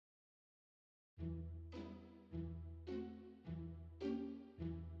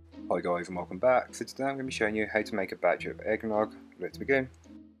Hi guys and welcome back. So today I'm going to be showing you how to make a batch of eggnog. Let's begin.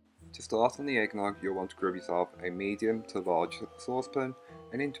 To start on the eggnog, you'll want to grab yourself a medium to large saucepan,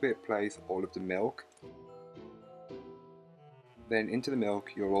 and into it place all of the milk. Then into the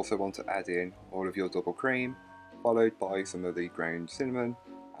milk you'll also want to add in all of your double cream, followed by some of the ground cinnamon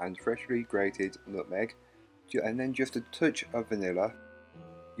and freshly grated nutmeg, and then just a touch of vanilla.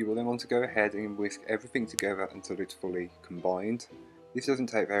 You will then want to go ahead and whisk everything together until it's fully combined. This doesn't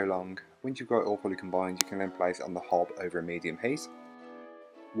take very long. Once you've got it all fully combined, you can then place it on the hob over a medium heat.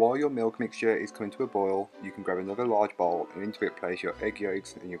 While your milk mixture is coming to a boil, you can grab another large bowl and into it place your egg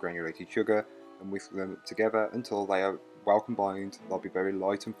yolks and your granulated sugar and whisk them together until they are well combined. They'll be very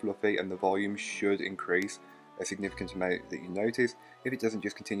light and fluffy, and the volume should increase a significant amount that you notice. If it doesn't,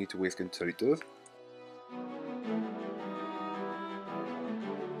 just continue to whisk until it does.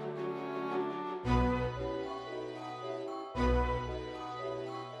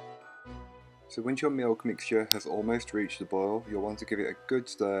 So once your milk mixture has almost reached the boil, you'll want to give it a good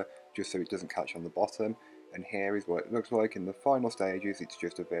stir just so it doesn't catch on the bottom. And here is what it looks like in the final stages. It's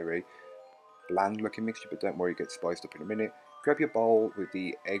just a very bland looking mixture, but don't worry, it gets spiced up in a minute. Grab your bowl with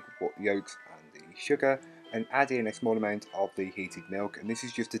the egg yolks and the sugar and add in a small amount of the heated milk, and this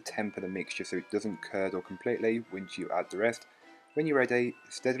is just to temper the mixture so it doesn't curdle completely once you add the rest. When you're ready,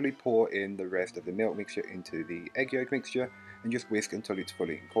 steadily pour in the rest of the milk mixture into the egg yolk mixture and just whisk until it's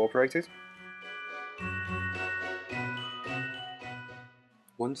fully incorporated.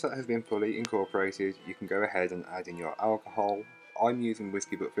 Once that has been fully incorporated, you can go ahead and add in your alcohol. I'm using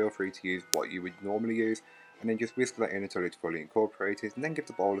whiskey, but feel free to use what you would normally use, and then just whisk that in until it's fully incorporated, and then give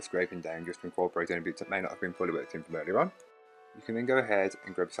the bowl a scraping down just to incorporate any bits that may not have been fully worked in from earlier on. You can then go ahead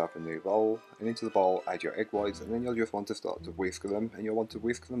and grab yourself a new bowl, and into the bowl add your egg whites, and then you'll just want to start to whisk them, and you'll want to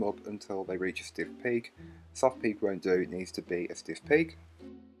whisk them up until they reach a stiff peak. Soft peak won't do, it needs to be a stiff peak.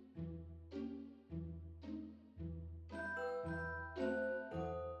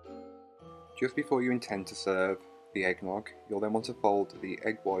 Just before you intend to serve the eggnog, you'll then want to fold the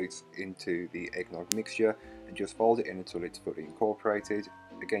egg whites into the eggnog mixture and just fold it in until it's fully incorporated.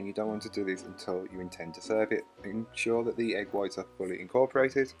 Again, you don't want to do this until you intend to serve it. Ensure that the egg whites are fully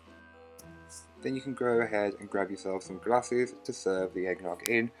incorporated. Then you can go ahead and grab yourself some glasses to serve the eggnog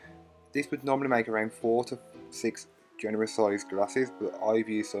in. This would normally make around 4 to 6 generous sized glasses, but I've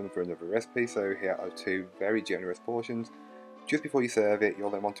used some for another recipe, so here are 2 very generous portions. Just before you serve it,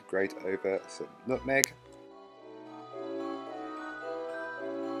 you'll then want to grate over some nutmeg.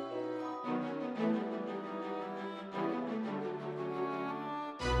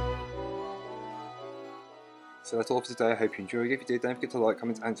 So that's all for today. I hope you enjoyed. If you did, don't forget to like,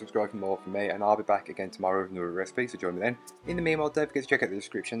 comment and subscribe for more from me, and I'll be back again tomorrow with another recipe, so join me then. In the meanwhile, don't forget to check out the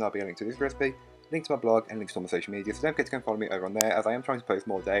description. There'll be a link to this recipe, link to my blog, and links to all my social media, so don't forget to go and follow me over on there, as I am trying to post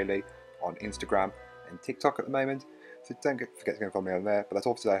more daily on Instagram and TikTok at the moment. So don't forget to go and follow me on there. But that's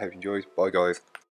all for today. I hope you enjoyed. Bye guys.